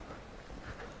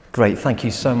Great, thank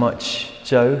you so much,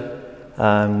 Joe.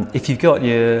 If you've got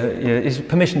it's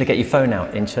permission to get your phone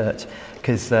out in church,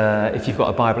 because if you've got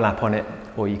a Bible app on it,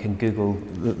 or you can Google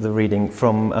the reading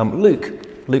from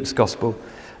Luke's Gospel.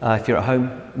 If you're at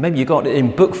home, maybe you got it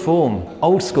in book form,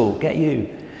 old school, get you.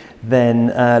 Then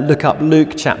look up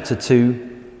Luke chapter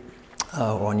 2,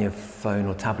 or on your phone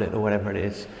or tablet or whatever it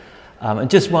is. And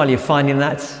just while you're finding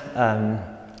that,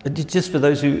 just for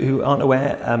those who aren't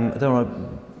aware, I don't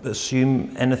want to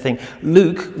assume anything.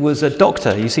 Luke was a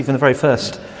doctor. You see from the very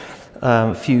first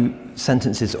few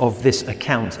sentences of this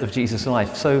account of Jesus'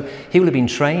 life. So he will have been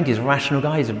trained, he's a rational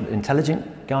guy, he's an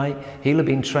intelligent guy. He will have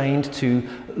been trained to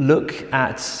look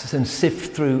at and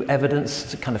sift through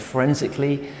evidence kind of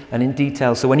forensically and in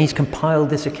detail. So when he's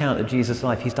compiled this account of Jesus'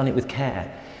 life, he's done it with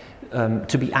care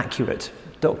to be accurate.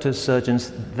 Doctors,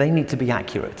 surgeons, they need to be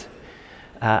accurate.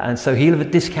 And so he'll have a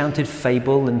discounted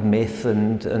fable and myth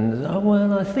and oh,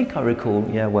 well, I think I recall,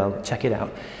 yeah, well, check it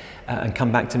out. And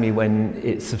come back to me when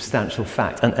it's substantial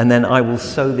fact. And then I will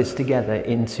sew this together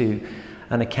into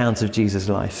an account of Jesus'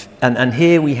 life. And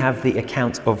here we have the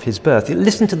account of his birth.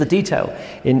 Listen to the detail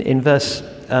in verse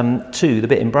 2, the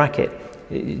bit in bracket.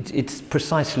 It's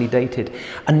precisely dated.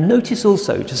 And notice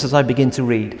also, just as I begin to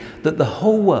read, that the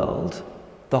whole world,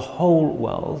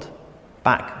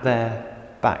 back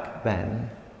then,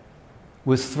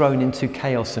 was thrown into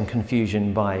chaos and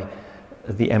confusion by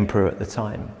the emperor at the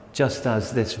time. Just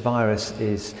as this virus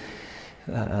is,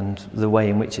 and the way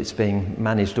in which it's being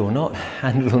managed or not,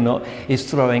 handled or not, is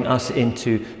throwing us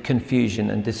into confusion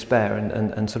and despair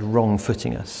and sort of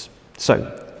wrong-footing us.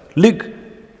 So, Luke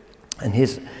and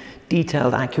his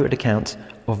detailed, accurate account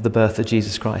of the birth of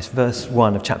Jesus Christ, verse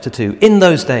 1 of chapter 2. In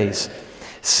those days,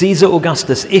 Caesar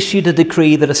Augustus issued a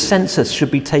decree that a census should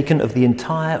be taken of the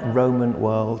entire Roman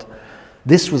world.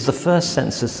 This was the first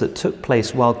census that took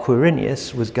place while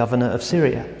Quirinius was governor of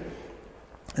Syria.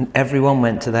 And everyone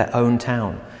went to their own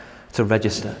town to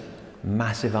register.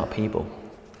 Massive upheaval.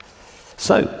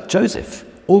 So Joseph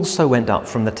also went up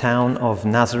from the town of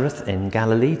Nazareth in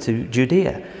Galilee to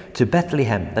Judea, to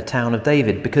Bethlehem, the town of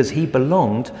David, because he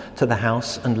belonged to the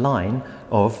house and line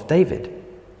of David.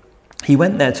 He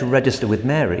went there to register with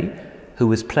Mary, who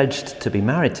was pledged to be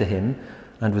married to him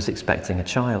and was expecting a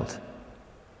child.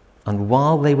 And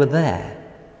while they were there,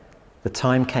 the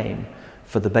time came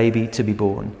for the baby to be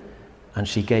born, and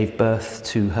she gave birth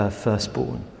to her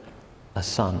firstborn, a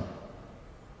son.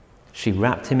 She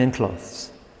wrapped him in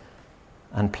cloths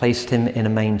and placed him in a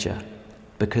manger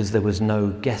because there was no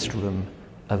guest room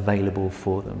available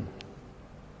for them.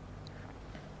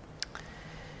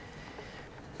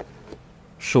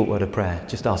 Short word of prayer,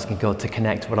 just asking God to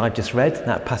connect what I've just read,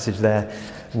 that passage there,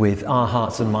 with our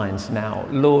hearts and minds now.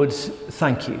 Lord,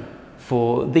 thank you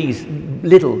for these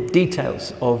little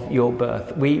details of your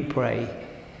birth. We pray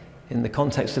in the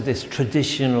context of this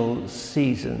traditional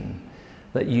season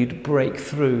that you'd break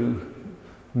through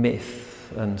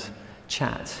myth and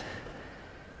chat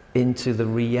into the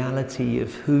reality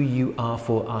of who you are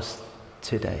for us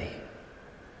today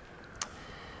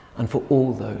and for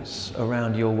all those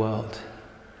around your world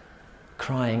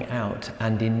crying out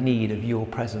and in need of your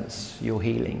presence, your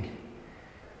healing,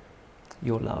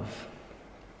 your love.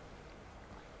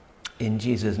 In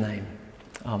Jesus' name,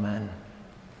 amen.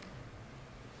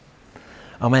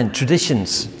 Amen.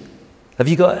 Traditions. Have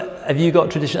you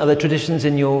got other traditions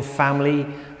in your family,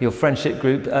 your friendship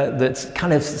group that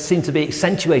kind of seem to be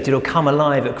accentuated or come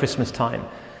alive at Christmas time?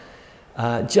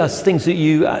 Just things that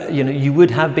you would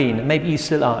have been, maybe you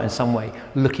still are in some way,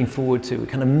 looking forward to.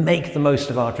 Kind of make the most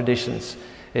of our traditions.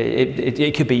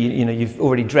 It could be, you've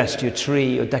already dressed your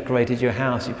tree or decorated your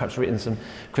house. You've perhaps written some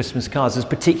Christmas cards. There's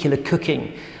particular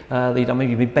cooking. Maybe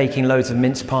you've been baking loads of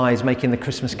mince pies, making the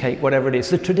Christmas cake, whatever it is.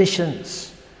 The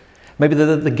traditions. Maybe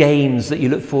the games that you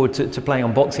look forward to playing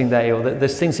on Boxing Day, or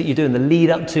there's things that you do in the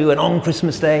lead up to and on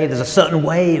Christmas Day. There's a certain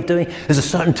way of doing. There's a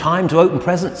certain time to open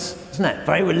presents, isn't it?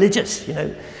 Very religious,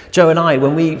 Joe and I,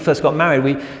 when we first got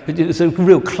married, it was a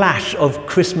real clash of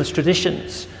Christmas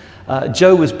traditions.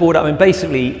 Joe was brought up, and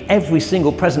basically every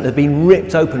single present had been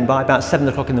ripped open by about 7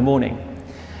 o'clock in the morning.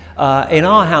 In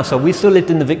our household, we still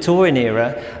lived in the Victorian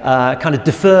era, kind of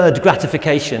deferred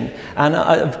gratification. And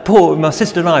my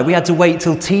sister and I, we had to wait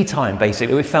till tea time,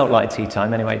 basically. It felt like tea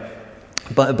time anyway.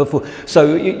 But before,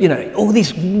 so, all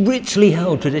these richly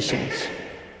held traditions.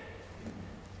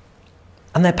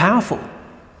 And they're powerful.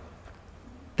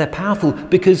 They're powerful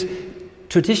because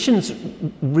traditions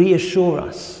reassure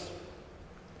us.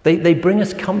 They bring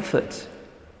us comfort.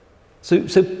 So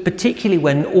particularly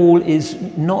when all is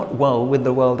not well with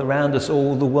the world around us,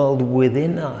 or the world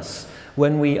within us,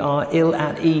 when we are ill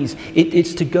at ease.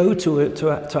 It's to go to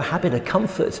a habit, a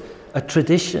comfort, a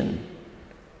tradition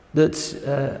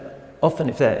that often,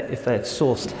 if they're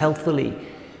sourced healthily,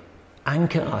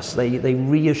 anchor us, they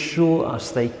reassure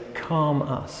us, they calm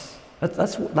us.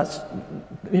 That's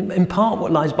in part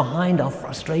what lies behind our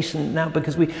frustration now,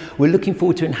 because we're looking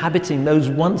forward to inhabiting those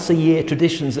once-a-year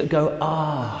traditions that go,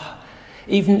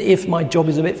 even if my job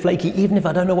is a bit flaky, even if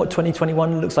I don't know what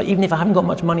 2021 looks like, even if I haven't got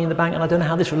much money in the bank and I don't know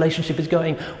how this relationship is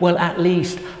going, well, at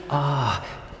least,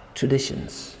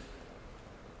 traditions.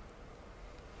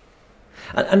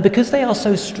 And because they are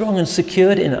so strong and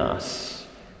secured in us,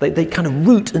 they kind of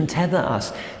root and tether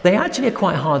us, they actually are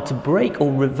quite hard to break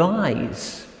or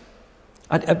revise.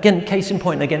 Again, case in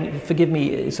point, again, forgive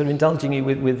me sort of indulging you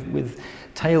with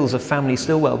tales of family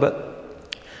Stillwell,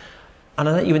 and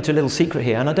I'll let you into a little secret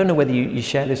here, and I don't know whether you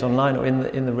share this online or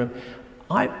in the room.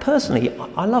 I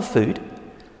love food,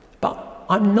 but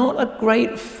I'm not a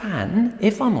great fan,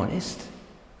 if I'm honest,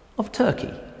 of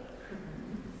turkey.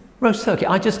 Roast turkey.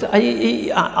 So I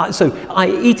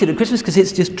eat it at Christmas because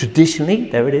it's just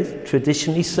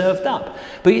traditionally served up.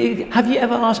 But have you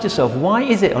ever asked yourself, why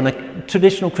is it on a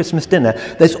traditional Christmas dinner,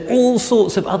 there's all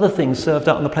sorts of other things served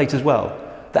up on the plate as well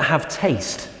that have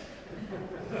taste?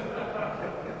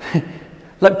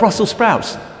 Like Brussels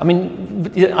sprouts. I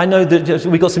mean, I know that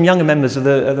we've got some younger members of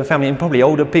the family, and probably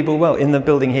older people, in the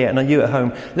building here, and you at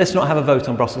home. Let's not have a vote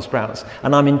on Brussels sprouts.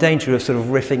 And I'm in danger of sort of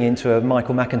riffing into a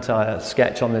Michael McIntyre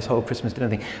sketch on this whole Christmas dinner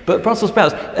thing. But Brussels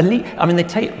sprouts, at least, I mean, they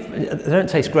don't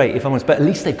taste great, if I'm honest, but at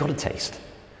least they've got a taste.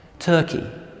 Turkey.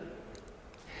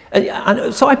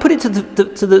 And so I put it to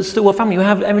the Stillwell family.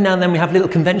 Every now and then we have little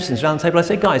conventions around the table. I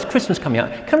say, guys, Christmas coming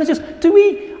up.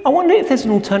 I wonder if there's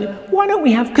an alternative. Why don't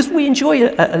we have, because we enjoy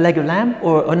a leg of lamb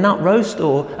or a nut roast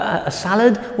or a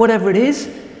salad, whatever it is.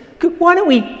 Why don't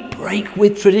we break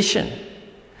with tradition?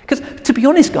 Because to be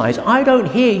honest, guys, I don't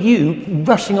hear you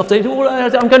rushing off. I'm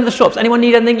going to the shops. Anyone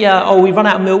need anything? Yeah, we've run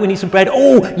out of milk. We need some bread.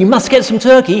 Oh, you must get some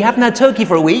turkey. You haven't had turkey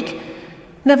for a week.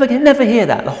 Never hear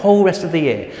that the whole rest of the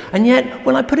year. And yet,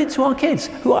 when I put it to our kids,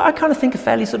 who I kind of think are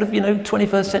fairly sort of,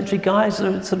 21st century guys,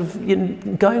 sort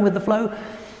of going with the flow,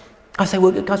 I say,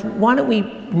 well, guys, why don't we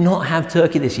not have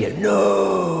turkey this year?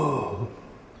 No!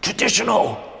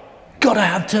 Traditional! Gotta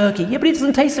have turkey. Yeah, but it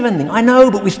doesn't taste of anything. I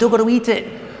know, but we still got to eat it.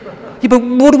 Yeah, but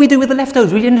what do we do with the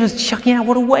leftovers? We end up just chucking out.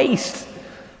 What a waste.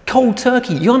 Cold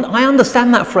turkey. I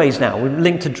understand that phrase now. We're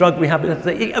linked to drug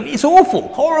rehabilitation. It's awful.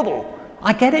 Horrible.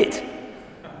 I get it.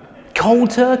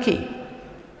 Cold turkey.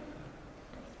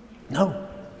 No.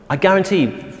 I guarantee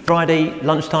Friday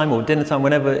lunchtime or dinner time,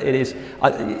 whenever it is,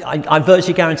 I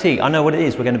virtually guarantee I know what it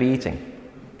is we're going to be eating.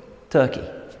 Turkey.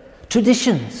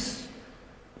 Traditions.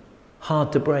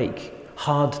 Hard to break.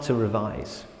 Hard to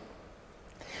revise.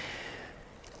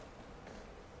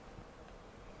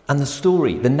 And the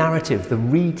story, the narrative, the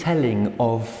retelling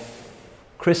of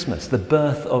Christmas, the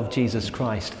birth of Jesus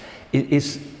Christ,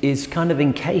 is kind of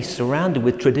encased, surrounded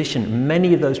with tradition.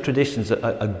 Many of those traditions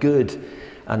are good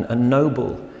and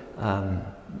noble.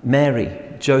 Mary,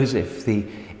 Joseph, the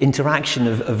interaction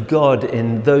of God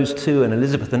in those two and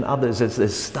Elizabeth and others,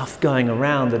 there's stuff going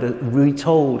around that are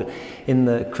retold in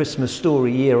the Christmas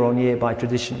story year on year by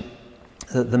tradition.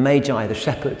 The Magi, the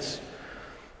shepherds.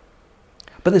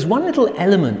 But there's one little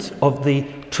element of the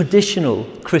traditional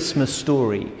Christmas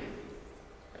story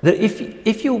that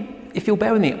if you'll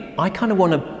bear with me, I kind of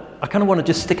want to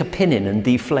just stick a pin in and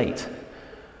deflate.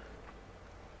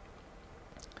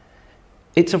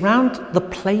 It's around the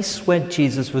place where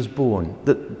Jesus was born,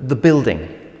 the building.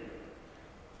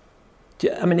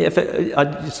 I mean, it's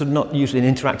sort of not usually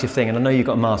an interactive thing, and I know you've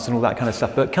got masks and all that kind of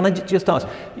stuff, but can I just ask,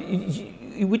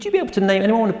 would you be able to name,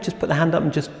 anyone want to just put their hand up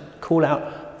and just call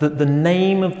out the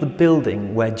name of the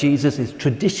building where Jesus is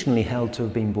traditionally held to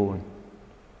have been born?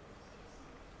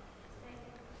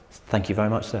 Thank you very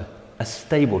much, sir. A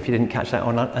stable, if you didn't catch that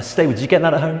online. A stable. Did you get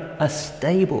that at home? A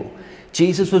stable.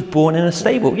 Jesus was born in a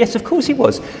stable. Yes, of course he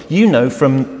was. You know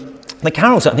from the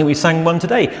carols, I think we sang one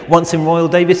today. Once in Royal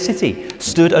Davis City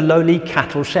stood a lowly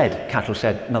cattle shed. Cattle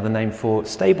shed, another name for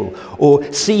stable.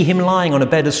 Or see him lying on a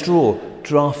bed of straw.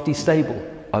 Drafty stable.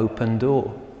 Open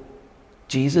door.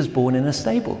 Jesus born in a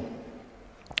stable.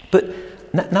 But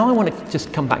now I want to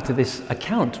just come back to this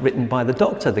account written by the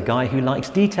doctor, the guy who likes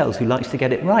details, who likes to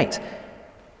get it right.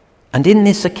 And in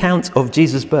this account of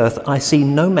Jesus' birth, I see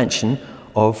no mention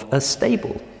of a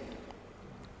stable.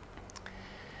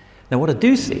 Now what I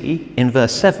do see in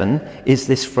verse 7 is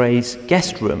this phrase,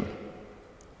 guest room.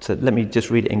 So let me just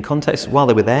read it in context. While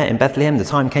they were there in Bethlehem, the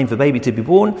time came for baby to be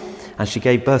born, and she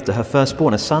gave birth to her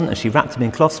firstborn, a son, and she wrapped him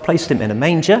in cloths, placed him in a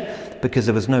manger, because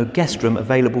there was no guest room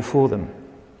available for them.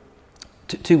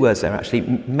 Two words there actually,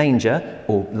 manger,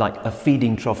 or like a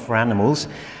feeding trough for animals,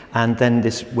 and then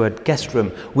this word guest room,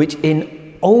 which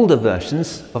in older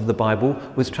versions of the Bible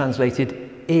was translated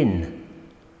inn.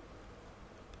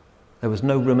 There was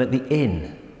no room at the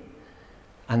inn.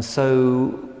 And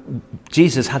so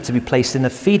Jesus had to be placed in a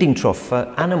feeding trough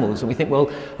for animals. And we think,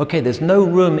 well, okay, there's no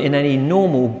room in any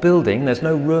normal building. There's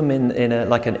no room in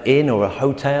like an inn or a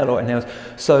hotel or anything else.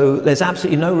 So there's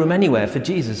absolutely no room anywhere for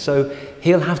Jesus. So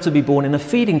he'll have to be born in a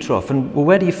feeding trough. And well,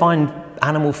 where do you find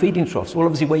animal feeding troughs? Well,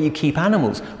 obviously where you keep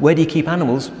animals. Where do you keep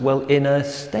animals? Well, in a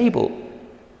stable.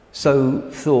 So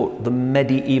thought the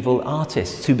medieval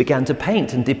artists who began to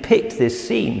paint and depict this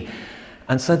scene.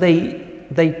 And so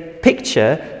they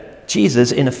picture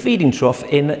Jesus in a feeding trough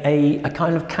in a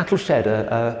kind of cattle shed,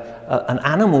 an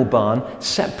animal barn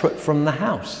separate from the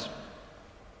house.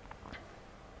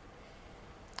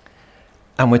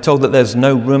 And we're told that there's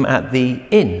no room at the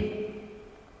inn.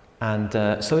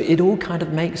 And so it all kind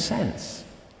of makes sense.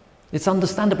 It's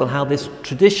understandable how this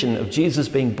tradition of Jesus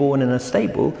being born in a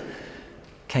stable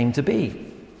came to be.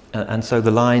 And so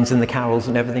the lines and the carols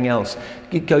and everything else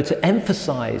go to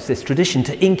emphasize this tradition,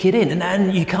 to ink it in, and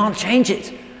then you can't change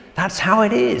it. That's how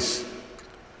it is.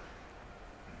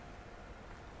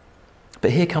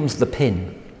 But here comes the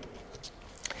pin.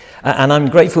 And I'm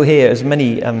grateful here, as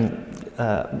many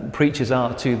preachers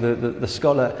are, to the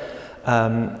scholar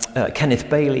Kenneth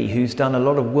Bailey, who's done a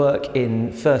lot of work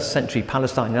in first century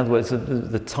Palestine. In other words,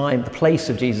 the place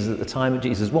of Jesus at the time of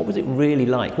Jesus. What was it really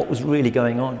like? What was really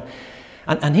going on?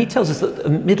 And he tells us that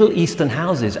Middle Eastern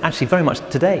houses, actually very much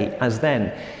today as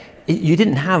then, you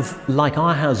didn't have, like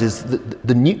our houses,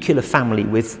 the nuclear family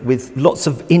with lots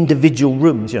of individual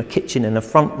rooms, a kitchen and a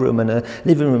front room and a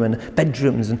living room and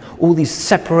bedrooms and all these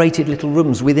separated little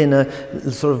rooms within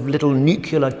a sort of little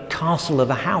nuclear castle of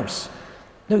a house.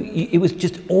 No, it was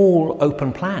just all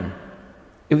open plan.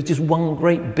 It was just one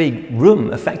great big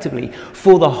room, effectively,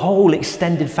 for the whole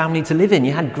extended family to live in.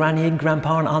 You had granny and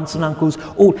grandpa and aunts and uncles,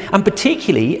 all, and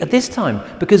particularly at this time,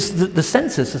 because the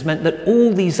census has meant that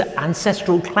all these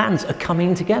ancestral clans are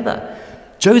coming together.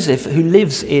 Joseph, who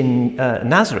lives in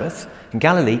Nazareth, in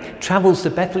Galilee, travels to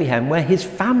Bethlehem, where his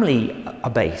family are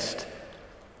based.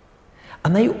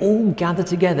 And they all gather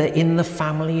together in the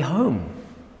family home.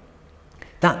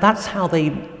 That's how they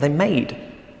made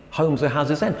homes or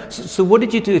houses then. So what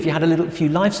did you do if you had a few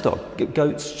livestock,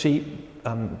 goats, sheep,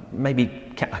 maybe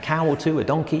a cow or two, a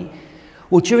donkey?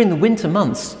 Well, during the winter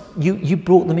months, you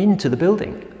brought them into the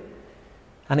building.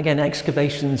 And again,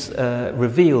 excavations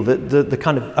reveal that the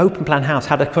kind of open plan house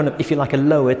had a kind of, if you like, a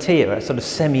lower tier, a sort of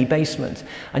semi-basement,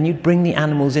 and you'd bring the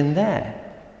animals in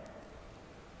there.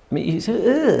 I mean, you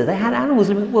say, they had animals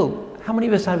in. Well, how many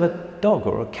of us have a dog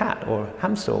or a cat or a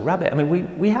hamster or rabbit? I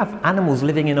mean, we have animals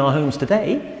living in our homes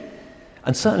today.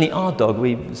 And certainly our dog,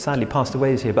 we sadly passed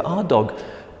away this year, but our dog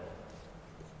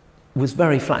was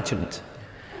very flatulent.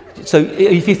 So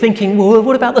if you're thinking, well,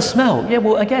 what about the smell? Yeah,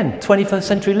 well, again, 21st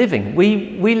century living.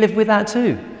 We live with that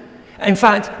too. In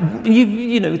fact,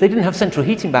 you know, they didn't have central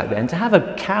heating back then. To have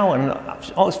a cow and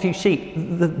a few sheep,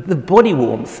 the body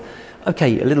warmth,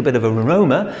 okay, a little bit of an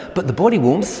aroma, but the body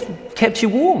warmth kept you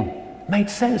warm.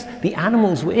 Made sense. The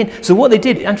animals were in. So what they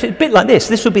did, actually, a bit like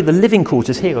this would be the living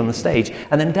quarters here on the stage,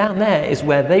 and then down there is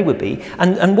where they would be.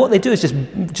 And what they do is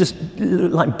just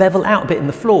like bevel out a bit in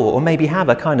the floor, or maybe have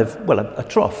a kind of, well, a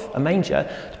trough, a manger,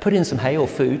 to put in some hay or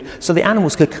food, so the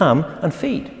animals could come and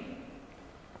feed.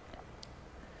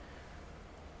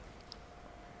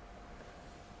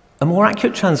 A more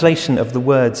accurate translation of the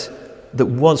words that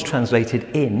was translated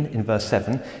in verse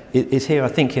 7 is here, I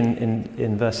think,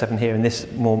 in verse 7 here, in this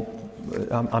more.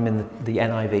 I'm in the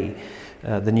NIV,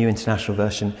 the New International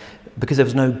Version, because there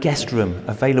was no guest room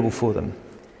available for them.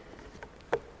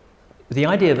 The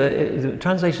idea of the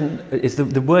translation is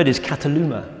the word is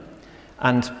kataluma,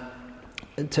 and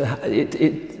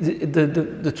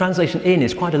the translation in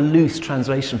is quite a loose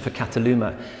translation for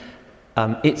kataluma.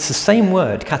 It's the same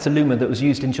word, kataluma, that was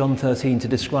used in John 13 to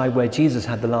describe where Jesus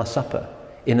had the Last Supper.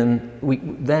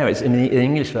 There it's in the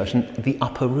English version, the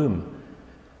upper room.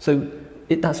 So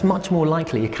that's much more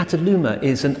likely. A kataluma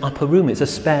is an upper room, it's a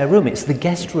spare room, it's the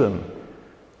guest room.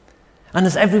 And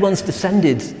as everyone's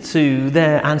descended to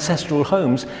their ancestral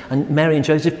homes, and Mary and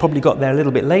Joseph probably got there a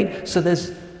little bit late, so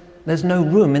there's no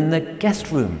room in the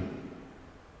guest room.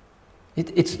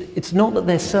 It's not that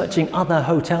they're searching other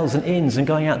hotels and inns and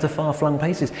going out to far-flung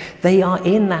places. They are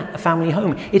in that family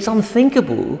home. It's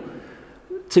unthinkable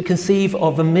to conceive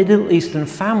of a Middle Eastern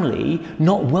family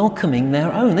not welcoming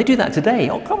their own. They do that today.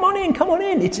 Oh, come on in, come on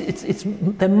in.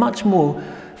 They're much more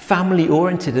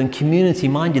family-oriented and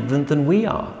community-minded than we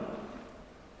are.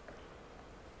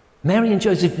 Mary and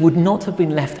Joseph would not have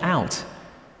been left out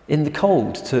in the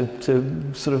cold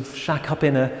to sort of shack up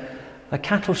in a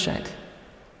cattle shed.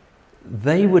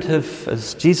 They would have,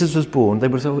 as Jesus was born, they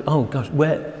would have thought, oh gosh,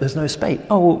 there's no space.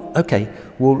 Oh, okay,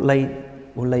 we'll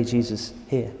lay Jesus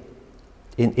here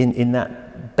in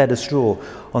that bed of straw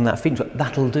on that feeding truck.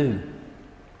 That'll do.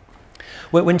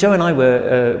 When Joe and I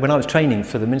were, when I was training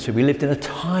for the ministry, we lived in a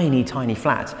tiny, tiny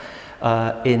flat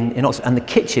in Oxford, and the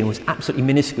kitchen was absolutely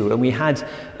minuscule, and we had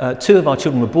two of our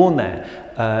children were born there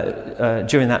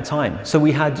during that time. So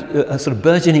we had a sort of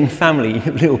burgeoning family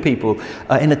of little people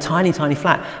in a tiny, tiny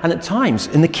flat. And at times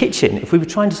in the kitchen, if we were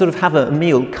trying to sort of have a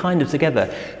meal kind of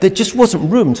together, there just wasn't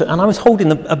room to, and I was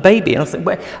holding a baby, and I was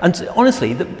thinking, and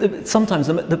honestly, sometimes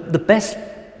the best,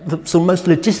 the sort of most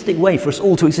logistic way for us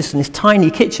all to exist in this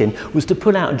tiny kitchen was to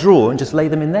pull out a drawer and just lay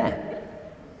them in there.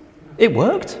 It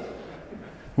worked.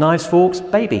 Knives, forks,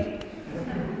 baby.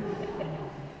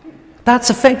 That's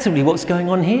effectively what's going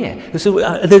on here. So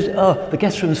the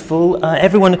guest room's full.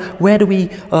 Everyone, where do we?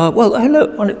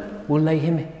 Look, we'll lay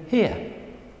him here.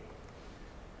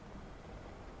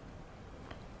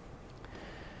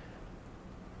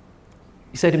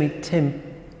 You say to me,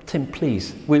 Tim,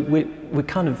 please. We're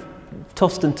kind of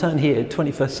tossed and turned here,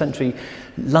 21st century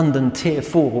London Tier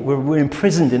 4. We're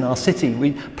imprisoned in our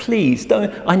city. Please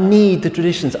don't. I need the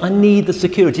traditions. I need the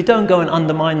security. Don't go and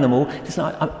undermine them all. Listen,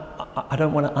 I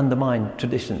don't want to undermine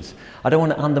traditions. I don't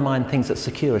want to undermine things that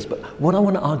secure us. But what I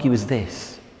want to argue is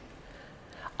this.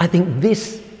 I think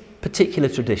this particular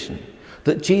tradition,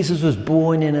 that Jesus was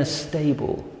born in a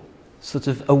stable, sort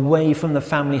of away from the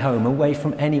family home, away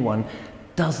from anyone,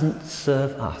 doesn't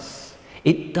serve us.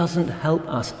 It doesn't help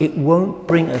us. It won't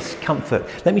bring us comfort.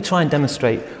 Let me try and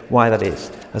demonstrate why that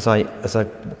is as I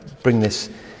bring this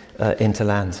into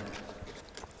land.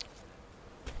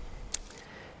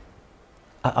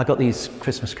 I got these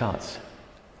Christmas cards,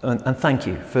 and thank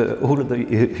you for all of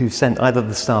you who sent, either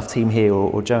the staff team here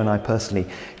or Joe and I personally,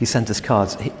 who sent us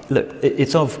cards. Look,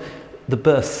 it's of the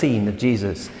birth scene of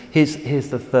Jesus. Here's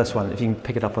the first one, if you can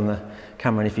pick it up on the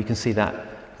camera and if you can see that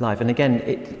live. And again,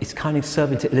 it's kind of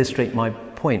serving to illustrate my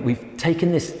point. We've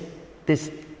taken this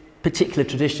particular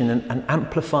tradition and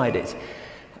amplified it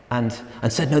and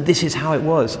said, no, this is how it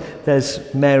was.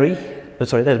 There's Mary,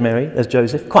 there's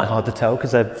Joseph, quite hard to tell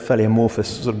because they're fairly amorphous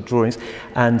sort of drawings,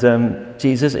 and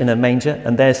Jesus in a manger,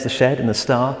 and there's the shed and the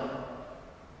star,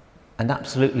 and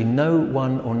absolutely no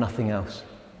one or nothing else.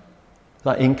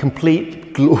 Like in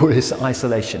complete glorious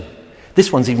isolation.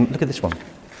 This one's even, look at this one.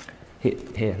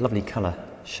 Here, lovely colour,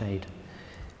 shade.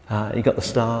 You got the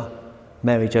star,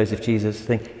 Mary, Joseph, Jesus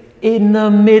thing, in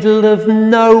the middle of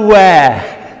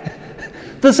nowhere.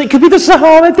 It could be the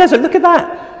Sahara Desert, look at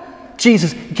that.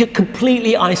 Jesus,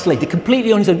 completely isolated,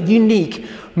 completely on his own, unique,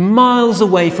 miles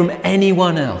away from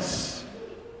anyone else.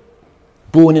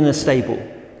 Born in a stable,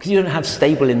 because you don't have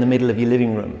stable in the middle of your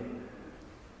living room.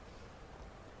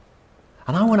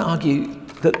 And I want to argue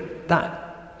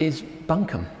that is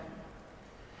bunkum.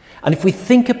 And if we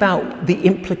think about the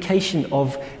implication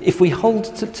of, if we hold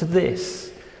to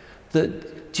this,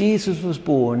 that Jesus was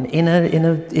born in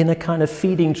a kind of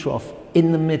feeding trough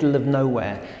in the middle of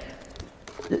nowhere,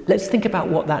 let's think about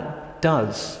what that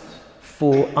does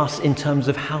for us in terms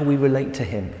of how we relate to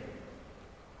him.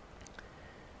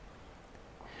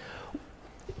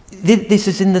 This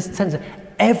is in the sense that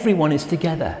everyone is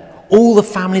together. All the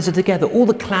families are together. All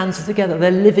the clans are together.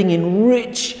 They're living in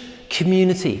rich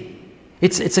community.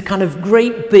 It's a kind of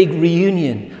great big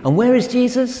reunion. And where is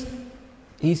Jesus?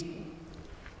 He's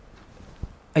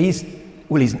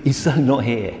certainly not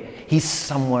here. He's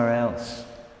somewhere else.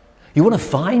 You want to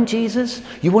find Jesus?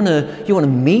 You want to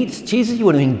meet Jesus? You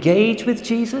want to engage with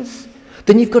Jesus?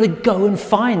 Then you've got to go and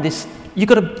find this. You've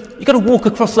got to walk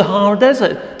across the Sahara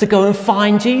Desert to go and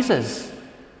find Jesus.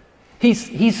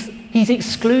 He's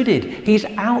excluded. He's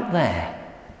out there.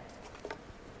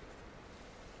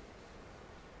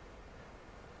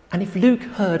 And if Luke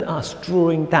heard us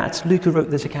drawing that, Luke who wrote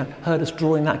this account, heard us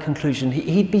drawing that conclusion,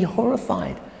 he'd be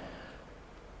horrified.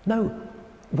 No,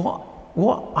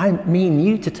 what I mean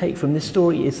you to take from this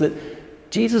story is that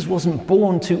Jesus wasn't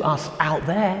born to us out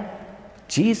there.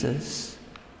 Jesus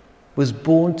was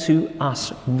born to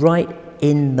us right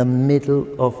in the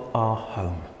middle of our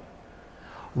home,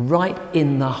 right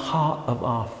in the heart of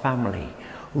our family,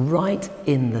 right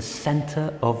in the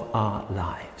center of our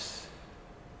lives.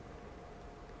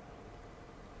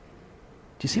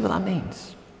 Do you see what that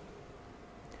means?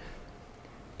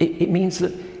 It means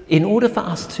that in order for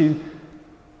us to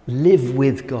live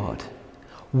with God,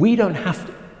 we don't have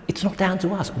to, it's not down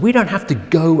to us. We don't have to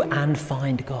go and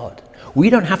find God. We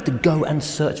don't have to go and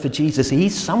search for Jesus.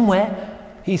 He's somewhere.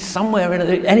 He's somewhere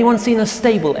anyone seen a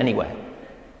stable anywhere?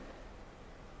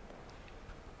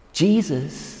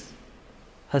 Jesus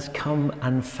has come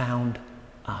and found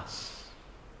us.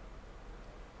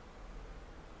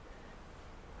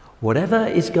 Whatever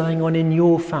is going on in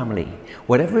your family,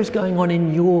 whatever is going on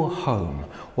in your home,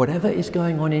 whatever is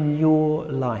going on in your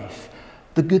life,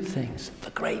 the good things, the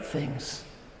great things,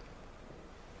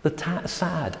 the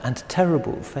sad and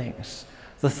terrible things,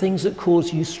 the things that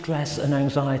cause you stress and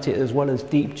anxiety as well as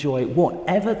deep joy,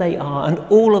 whatever they are, and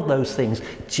all of those things,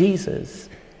 Jesus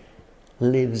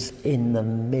lives in the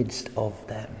midst of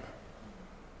them.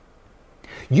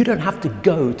 You don't have to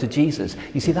go to Jesus.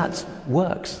 You see, that's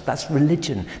works, that's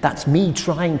religion, that's me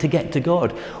trying to get to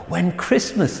God. When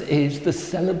Christmas is the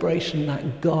celebration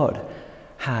that God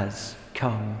has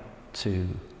come to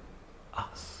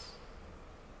us.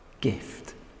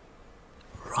 Gift,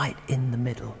 right in the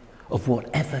middle of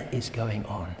whatever is going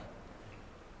on.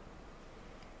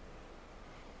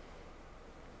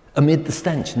 Amid the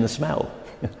stench and the smell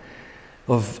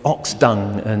of ox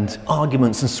dung and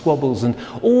arguments and squabbles and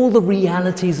all the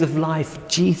realities of life,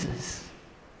 Jesus.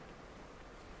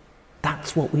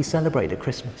 That's what we celebrate at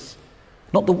Christmas.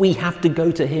 Not that we have to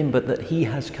go to him, but that he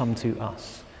has come to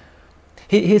us.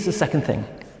 Here's the second thing.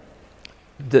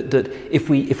 That if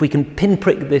we can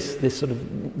pinprick this sort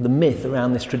of the myth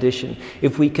around this tradition,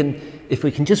 if we can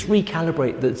just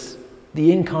recalibrate that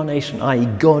the incarnation, i.e.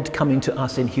 God coming to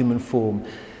us in human form,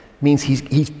 means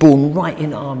he's born right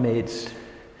in our midst.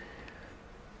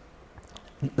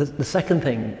 The second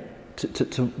thing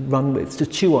to run with, to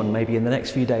chew on maybe in the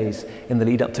next few days in the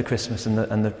lead up to Christmas and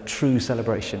the true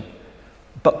celebration.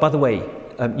 But by the way,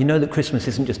 you know that Christmas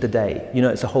isn't just a day. You know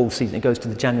it's a whole season. It goes to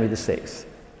the January the 6th.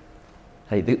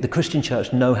 Hey, the Christian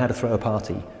church know how to throw a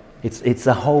party. It's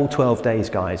a whole 12 days,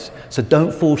 guys. So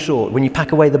don't fall short. When you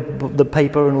pack away the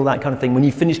paper and all that kind of thing, when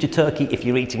you've finished your turkey, if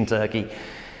you're eating turkey,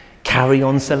 carry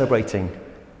on celebrating,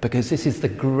 because this is the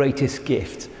greatest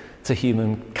gift to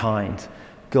humankind,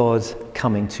 God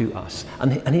coming to us.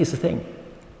 And here's the thing.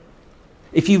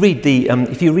 If you read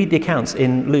the accounts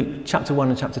in Luke chapter 1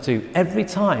 and chapter 2, every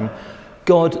time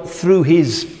God, through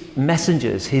his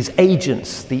messengers, his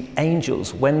agents, the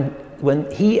angels,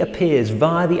 when he appears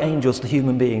via the angels to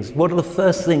human beings, what are the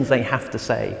first things they have to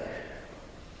say?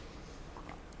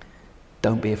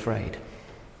 Don't be afraid.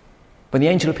 When the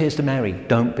angel appears to Mary,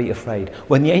 don't be afraid.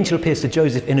 When the angel appears to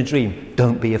Joseph in a dream,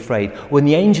 don't be afraid. When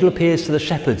the angel appears to the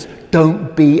shepherds,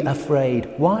 don't be afraid.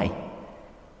 Why?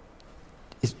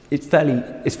 It's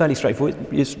fairly straightforward.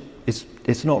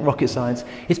 It's not rocket science.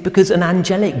 It's because an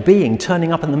angelic being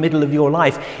turning up in the middle of your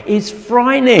life is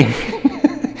frightening.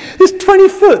 This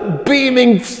 20-foot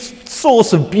beaming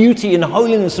source of beauty and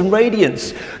holiness and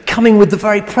radiance coming with the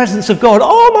very presence of God.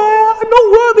 Oh my, I'm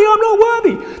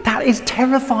not worthy. That is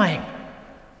terrifying.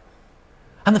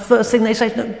 And the first thing they say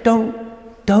is, no,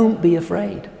 don't be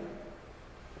afraid.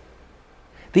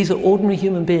 These are ordinary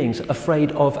human beings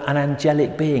afraid of an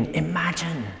angelic being.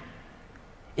 Imagine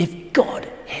if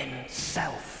God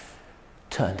himself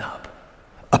turned up,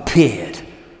 appeared.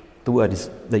 The word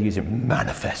is, they use it,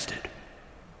 manifested.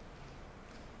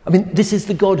 I mean, this is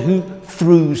the God who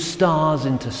threw stars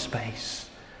into space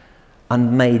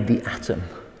and made the atom.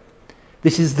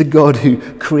 This is the God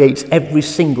who creates every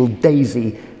single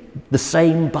daisy the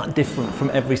same but different from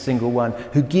every single one,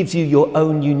 who gives you your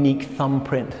own unique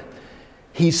thumbprint.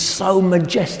 He's so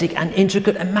majestic and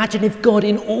intricate. Imagine if God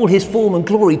in all his form and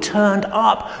glory turned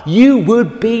up. You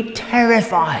would be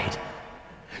terrified.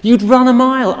 You'd run a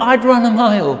mile. I'd run a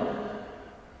mile.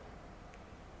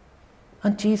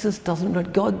 And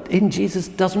God in Jesus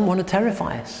doesn't want to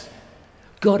terrify us.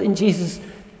 God in Jesus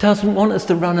doesn't want us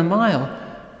to run a mile.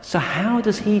 So how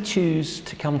does he choose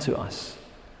to come to us?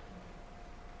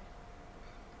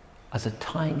 As a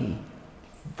tiny,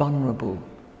 vulnerable,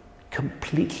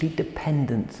 completely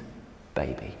dependent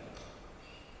baby.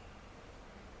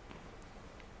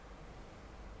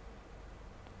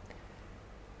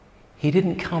 He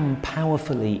didn't come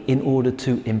powerfully in order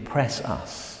to impress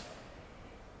us.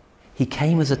 He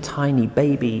came as a tiny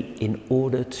baby in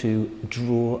order to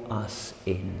draw us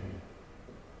in,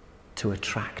 to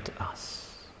attract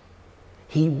us.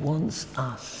 He wants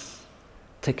us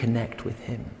to connect with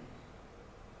him.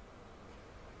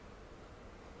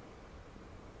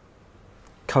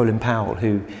 Colin Powell,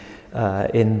 who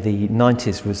in the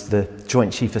 90s was the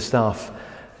Joint Chief of Staff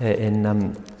in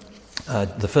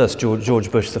the first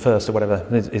George Bush the first or whatever,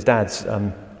 his dad's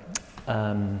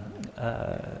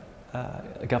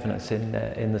governance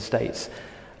in the States.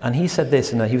 And he said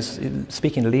this, and he was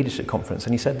speaking at a leadership conference,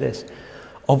 and he said this: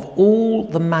 of all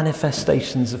the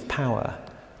manifestations of power,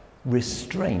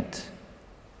 restraint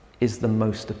is the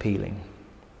most appealing.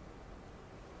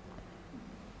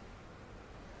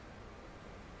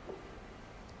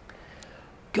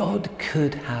 God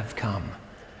could have come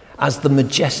as the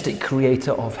majestic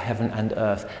creator of heaven and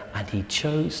earth, and he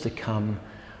chose to come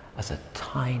as a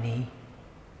tiny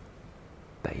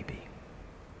baby.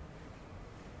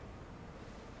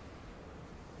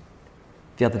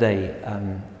 The other day,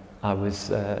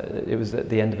 it was at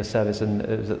the end of a service, and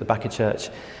it was at the back of church,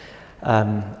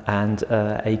 and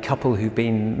a couple who've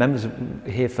been members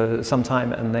here for some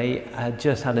time, and they had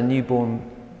just had a newborn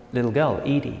little girl,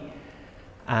 Edie.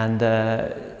 And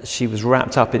she was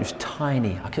wrapped up, it was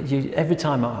tiny. Every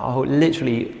time,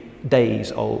 literally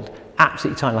days old,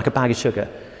 absolutely tiny, like a bag of sugar,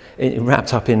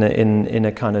 wrapped up in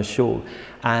a kind of shawl.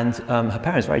 And her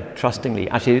parents very trustingly,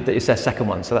 actually it's their second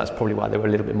one, so that's probably why they were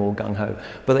a little bit more gung-ho,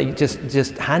 but they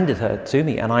just handed her to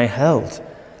me, and I held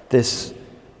this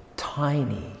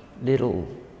tiny little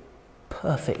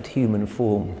perfect human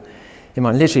form in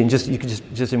mine, literally, and you could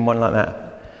just in one like that.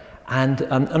 And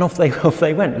off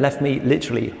they went, left me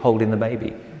literally holding the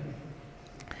baby.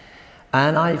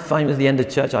 And I find at the end of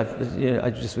church, I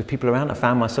just with people around, I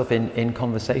found myself in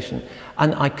conversation,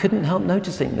 and I couldn't help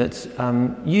noticing that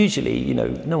usually,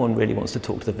 no one really wants to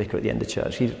talk to the vicar at the end of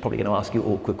church. He's probably going to ask you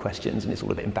awkward questions, and it's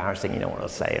all a bit embarrassing. You don't want to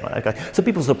say. So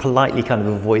people sort of politely kind of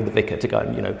avoid the vicar to go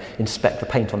and inspect the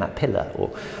paint on that pillar, or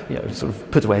sort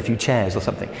of put away a few chairs or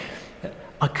something.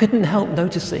 I couldn't help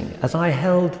noticing as I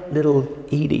held little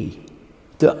Edie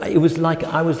that it was like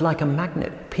I was like a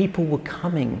magnet. People were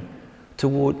coming they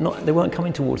weren't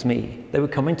coming towards me, they were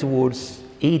coming towards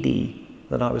Edie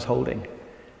that I was holding.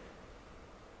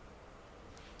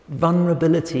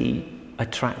 Vulnerability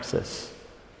attracts us.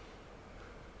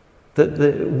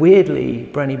 Weirdly,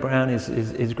 Brené Brown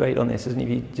is great on this, isn't he?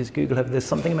 If you just Google her, there's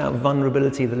something about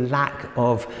vulnerability, the lack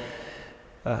of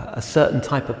a certain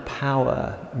type of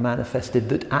power manifested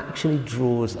that actually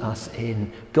draws us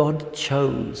in. God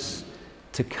chose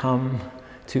to come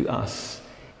to us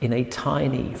in a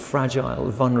tiny, fragile,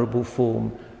 vulnerable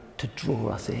form to draw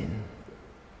us in.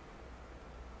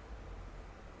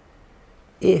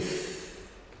 If,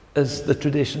 as the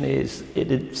tradition is,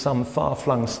 in some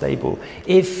far-flung stable,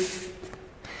 if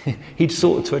he'd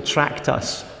sought to attract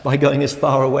us by going as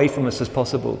far away from us as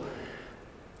possible,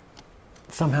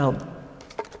 somehow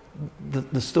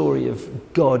the story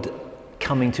of God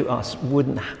coming to us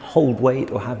wouldn't hold weight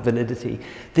or have validity.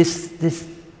 This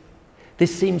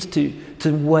seems to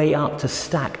weigh up, to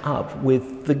stack up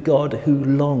with the God who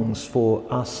longs for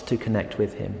us to connect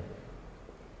with him.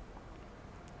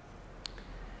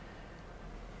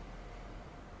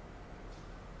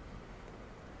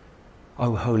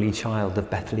 O holy child of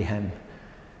Bethlehem,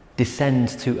 descend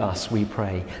to us, we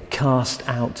pray, cast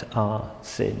out our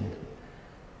sin,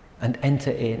 and enter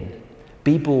in,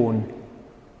 be born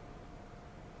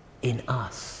in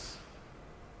us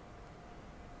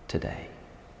today.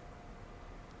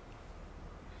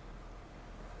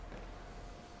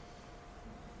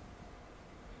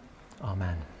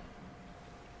 Amen.